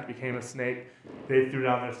staff, it became a snake. They threw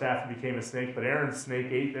down their staff, it became a snake. But Aaron's snake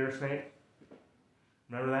ate their snake.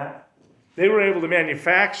 Remember that? They were able to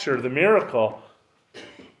manufacture the miracle,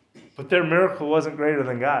 but their miracle wasn't greater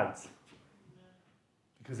than God's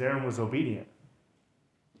because Aaron was obedient.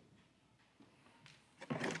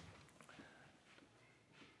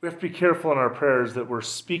 We have to be careful in our prayers that we're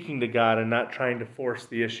speaking to God and not trying to force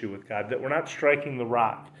the issue with God, that we're not striking the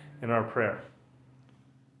rock in our prayer.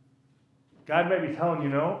 God may be telling you,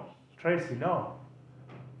 no, Tracy, no.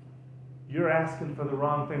 You're asking for the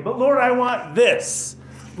wrong thing. But Lord, I want this.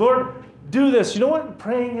 Lord, do this. You know what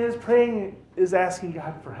praying is? Praying is asking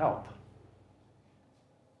God for help.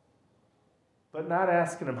 But not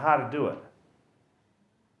asking him how to do it.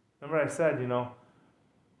 Remember I said,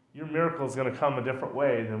 your miracle is going to come a different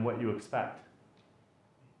way than what you expect.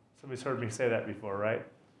 Somebody's heard me say that before, right?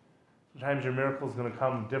 Sometimes your miracle is going to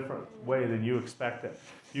come a different way than you expect it.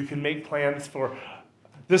 You can make plans for,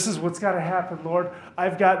 this is what's got to happen, Lord.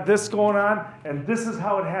 I've got this going on, and this is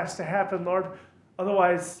how it has to happen, Lord.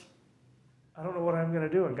 Otherwise, I don't know what I'm going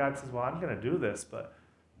to do. And God says, well, I'm going to do this, but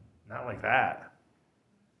not like that.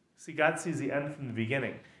 See, God sees the end from the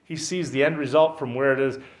beginning. He sees the end result from where it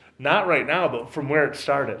is, not right now, but from where it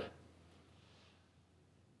started.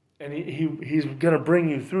 And he's going to bring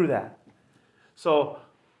you through that. So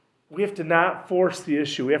we have to not force the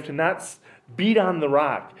issue. We have to not beat on the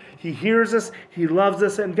rock. He hears us, he loves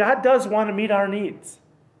us, and God does want to meet our needs.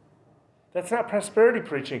 That's not prosperity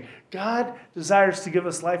preaching. God desires to give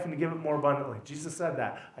us life and to give it more abundantly. Jesus said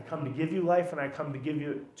that. I come to give you life and I come to give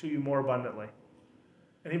it to you more abundantly.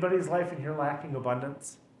 Anybody's life in here lacking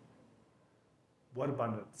abundance? What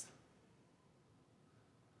abundance?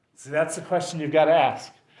 See, that's the question you've got to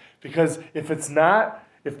ask. Because if it's not,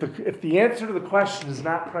 if the answer to the question is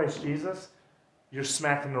not Christ Jesus, you're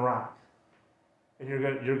smacking the rock. And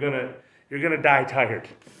you're gonna die tired.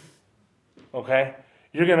 Okay?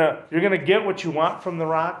 You're gonna get what you want from the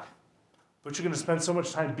rock, but you're gonna spend so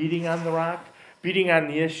much time beating on the rock, beating on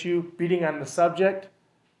the issue, beating on the subject,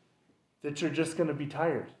 that you're just gonna be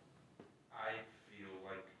tired. I feel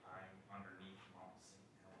like I'm underneath Mount St.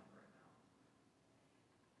 Helen right now.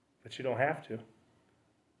 But you don't have to.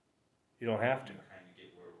 You don't have to. I kind of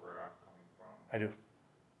get where I'm coming from. I do.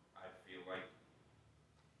 I feel like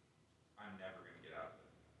I'm never going to get out of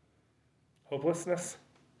it. Hopelessness?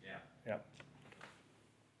 Yeah. Yeah.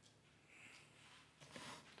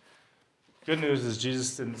 Good news is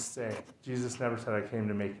Jesus never said, I came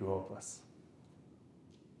to make you hopeless.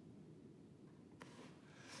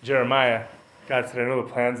 Jeremiah, God said, I know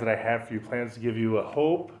the plans that I have for you, plans to give you a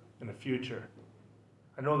hope and a future.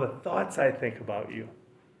 I know the thoughts I think about you.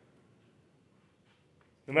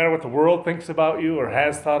 No matter what the world thinks about you or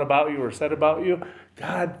has thought about you or said about you,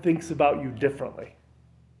 God thinks about you differently.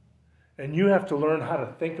 And you have to learn how to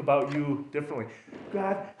think about you differently.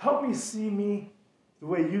 God, help me see me the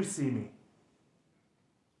way you see me.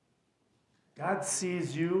 God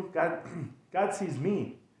sees you, God sees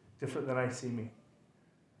me different than I see me.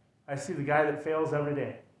 I see the guy that fails every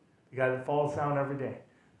day, the guy that falls down every day,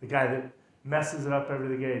 the guy that messes it up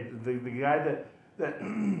every day, the guy that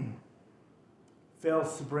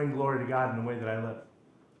fails to bring glory to God in the way that I live.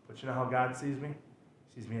 But you know how God sees me?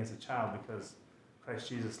 He sees me as a child because Christ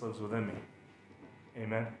Jesus lives within me.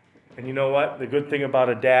 Amen. And you know what? The good thing about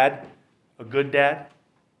a good dad,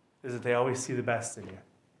 is that they always see the best in you. Oh,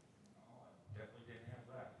 I definitely didn't have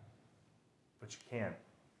that. But you can.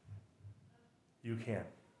 You can.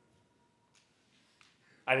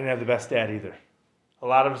 I didn't have the best dad either. A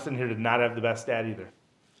lot of us in here did not have the best dad either.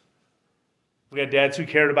 We had dads who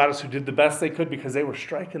cared about us, who did the best they could because they were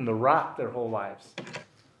striking the rock their whole lives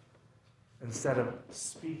instead of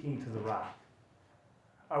speaking to the rock.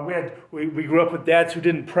 We grew up with dads who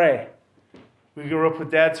didn't pray. We grew up with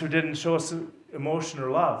dads who didn't show us emotion or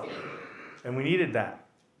love, and we needed that.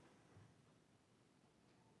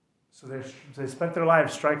 So they spent their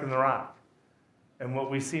lives striking the rock. And what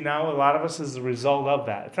we see now, a lot of us, is the result of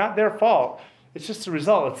that. It's not their fault. It's just a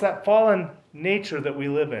result. It's that fallen nature that we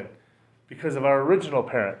live in because of our original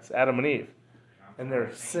parents, Adam and Eve, and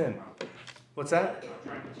their sin. What's that? I'm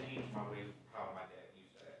trying to change my ways of how my dad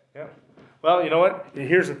used to act. Yeah. Well, you know what?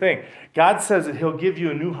 Here's the thing. God says that he'll give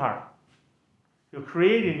you a new heart. He'll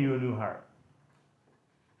create in you a new heart.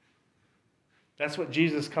 That's what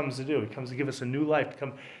Jesus comes to do. He comes to give us a new life.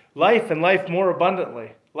 Life and life more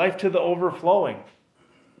abundantly. Life to the overflowing.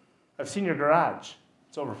 I've seen your garage.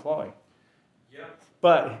 It's overflowing. Yep.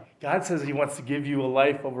 But God says he wants to give you a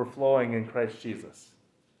life overflowing in Christ Jesus.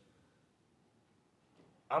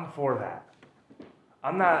 I'm for that.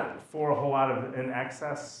 I'm not for a whole lot of in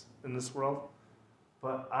excess in this world,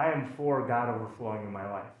 but I am for God overflowing in my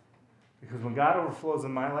life. Because when God overflows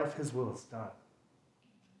in my life, his will is done.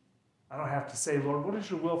 I don't have to say, Lord, what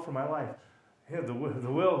is your will for my life? Yeah,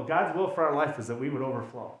 God's will for our life is that we would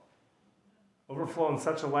overflow. Overflow in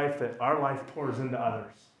such a life that our life pours into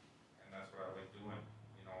others. And that's what I like doing,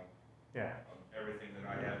 you know, Yeah. everything that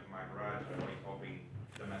I have in my garage, I like helping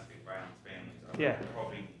domestic violence families. I like Yeah.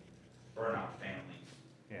 helping burnout families.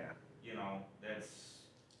 Yeah. You know, that's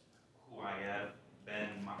who I have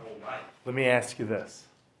been my whole life. Let me ask you this.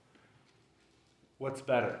 What's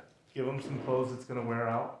better? Give them some clothes that's going to wear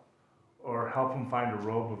out, or help them find a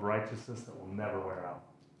robe of righteousness that will never wear out?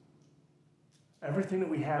 Everything that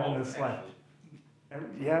we have in this life.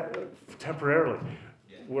 Yeah, temporarily.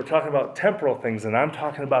 Yeah. We're talking about temporal things, and I'm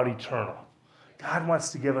talking about eternal. God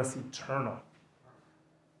wants to give us eternal.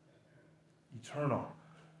 Eternal.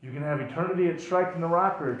 You can have eternity at striking the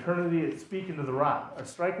rock, or eternity at speaking to the rock. Or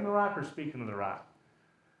striking the rock, or speaking to the rock.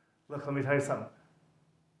 Look, let me tell you something.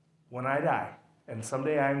 When I die, and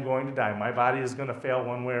someday I'm going to die, my body is going to fail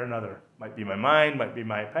one way or another. Might be my mind, might be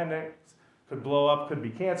my appendix, could blow up, could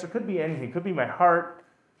be cancer, could be anything, could be my heart,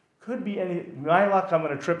 could be any. My luck, I'm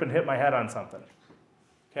going to trip and hit my head on something.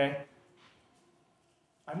 Okay?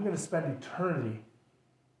 I'm going to spend eternity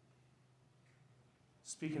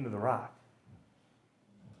speaking to the rock.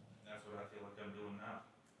 That's what I feel like I'm doing now.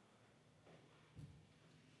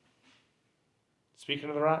 Speaking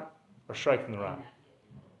to the rock or striking the rock?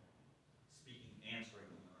 Speaking and striking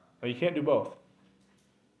the rock. No, you can't do both.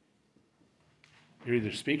 You're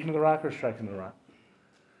either speaking to the rock or striking the rock.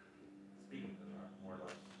 Speaking to the rock, more or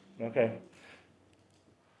less. Okay.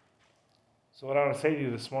 So what I want to say to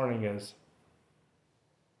you this morning is,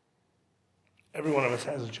 every one of us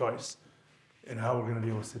has a choice in how we're going to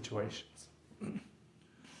deal with situations.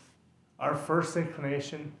 Our first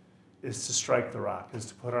inclination is to strike the rock, is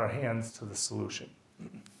to put our hands to the solution.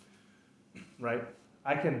 Right?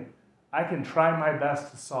 I can try my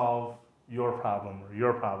best to solve your problem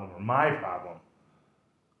or my problem.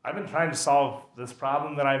 I've been trying to solve this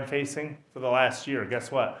problem that I'm facing for the last year.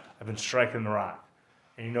 Guess what? I've been striking the rock.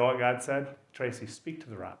 And you know what God said? Tracy, speak to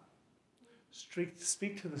the rock.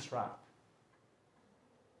 Speak to this rock.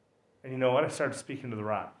 And you know what? I started speaking to the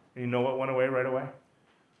rock. And you know what went away right away?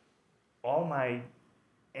 All my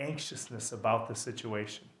anxiousness about the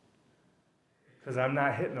situation. Because I'm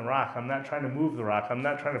not hitting the rock. I'm not trying to move the rock. I'm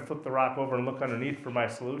not trying to flip the rock over and look underneath for my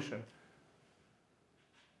solution.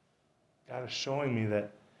 God is showing me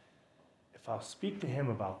that if I'll speak to him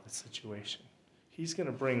about the situation, he's going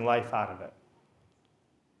to bring life out of it.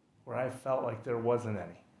 Where I felt like there wasn't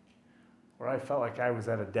any. Where I felt like I was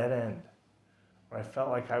at a dead end. Where I felt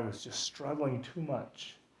like I was just struggling too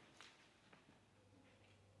much.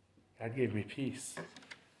 God gave me peace.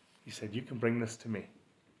 He said, you can bring this to me.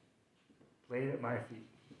 Lay it at my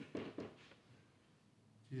feet.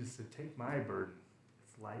 Jesus said, take my burden.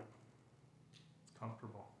 It's light. It's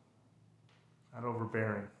comfortable. Not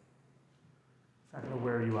overbearing. It's not going to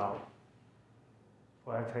wear you out.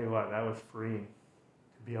 Boy, I tell you what, that was freeing.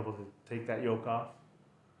 To be able to take that yoke off,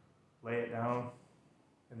 lay it down,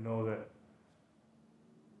 and know that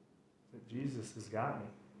Jesus has got me.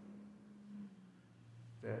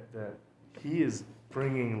 That he is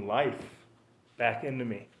bringing life back into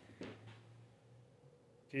me.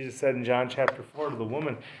 Jesus said in John chapter 4 to the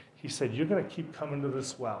woman, he said, you're going to keep coming to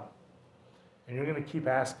this well, and you're going to keep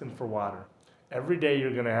asking for water. Every day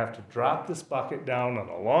you're going to have to drop this bucket down on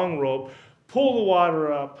a long rope, pull the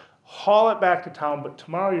water up, haul it back to town, but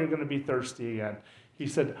tomorrow you're going to be thirsty again. He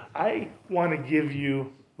said, I want to give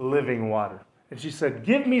you living water. And she said,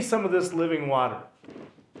 give me some of this living water.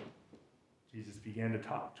 Jesus began to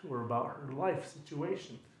talk to her about her life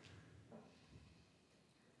situation.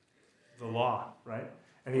 The law, right?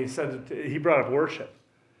 And he said, he brought up worship.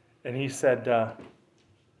 And he said,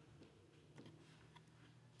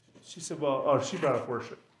 she said, she brought up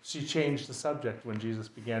worship. She changed the subject when Jesus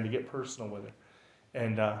began to get personal with her.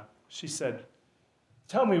 And she said,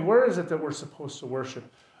 tell me, where is it that we're supposed to worship?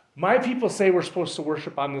 My people say we're supposed to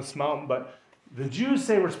worship on this mountain, but the Jews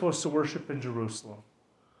say we're supposed to worship in Jerusalem.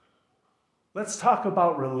 Let's talk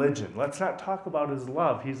about religion. Let's not talk about his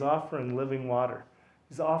love. He's offering living water.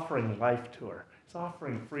 He's offering life to her. He's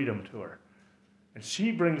offering freedom to her. And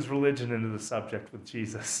she brings religion into the subject with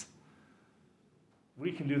Jesus.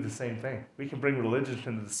 We can do the same thing. We can bring religion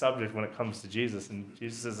into the subject when it comes to Jesus, and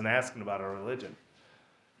Jesus isn't asking about our religion.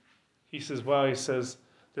 He says,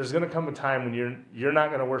 there's going to come a time when you're not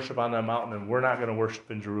going to worship on that mountain, and we're not going to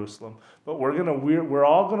worship in Jerusalem, but we're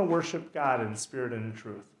all going to worship God in spirit and in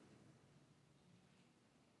truth.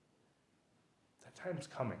 That time's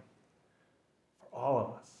coming for all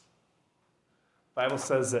of us. The Bible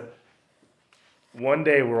says that one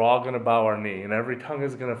day we're all going to bow our knee, and every tongue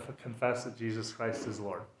is going to confess that Jesus Christ is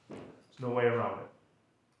Lord. No way around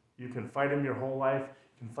it. You can fight him your whole life.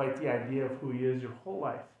 You can fight the idea of who he is your whole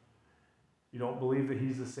life. You don't believe that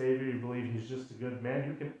he's the Savior. You believe he's just a good man.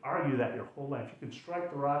 You can argue that your whole life. You can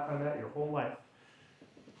strike the rock on that your whole life.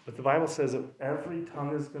 But the Bible says that every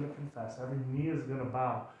tongue is going to confess, every knee is going to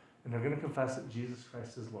bow, and they're going to confess that Jesus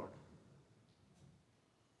Christ is Lord.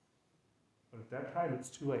 But at that time, it's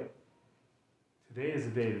too late. Today is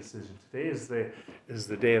the day of decision. Today is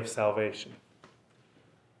the day of salvation.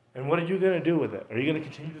 And what are you going to do with it? Are you going to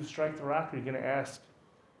continue to strike the rock, or are you going to ask?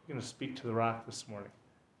 You're going to speak to the rock this morning.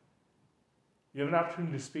 You have an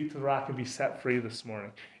opportunity to speak to the rock and be set free this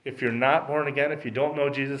morning. If you're not born again, if you don't know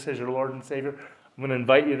Jesus as your Lord and Savior, I'm going to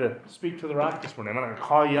invite you to speak to the rock this morning. I'm not going to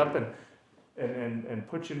call you up and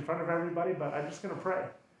put you in front of everybody, but I'm just going to pray.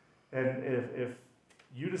 And if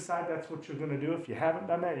you decide that's what you're going to do, if you haven't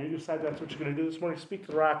done that, and you decide that's what you're going to do this morning, speak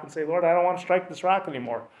to the rock and say, Lord, I don't want to strike this rock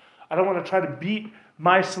anymore. I don't want to try to beat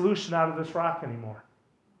my solution out of this rock anymore.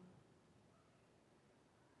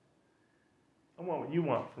 I want what you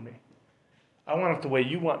want for me. I want it the way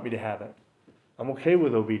you want me to have it. I'm okay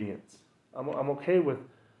with obedience. I'm okay with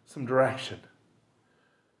some direction.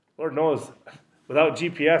 Lord knows, without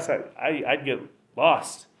GPS, I'd get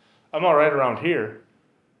lost. I'm all right around here.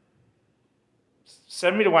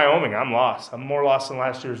 Send me to Wyoming, I'm lost. I'm more lost than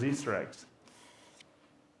last year's Easter eggs.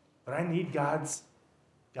 But I need God's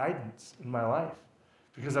guidance in my life.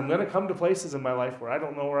 Because I'm going to come to places in my life where I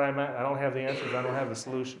don't know where I'm at. I don't have the answers. I don't have the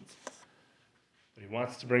solutions. But he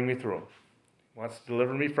wants to bring me through them. He wants to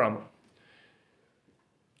deliver me from them.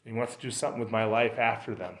 He wants to do something with my life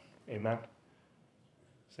after them. Amen?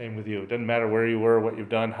 Same with you. It doesn't matter where you were, what you've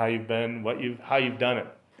done, how you've been, how you've done it.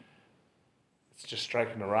 It's just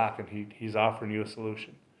striking the rock, and he's offering you a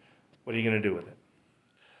solution. What are you going to do with it?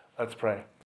 Let's pray.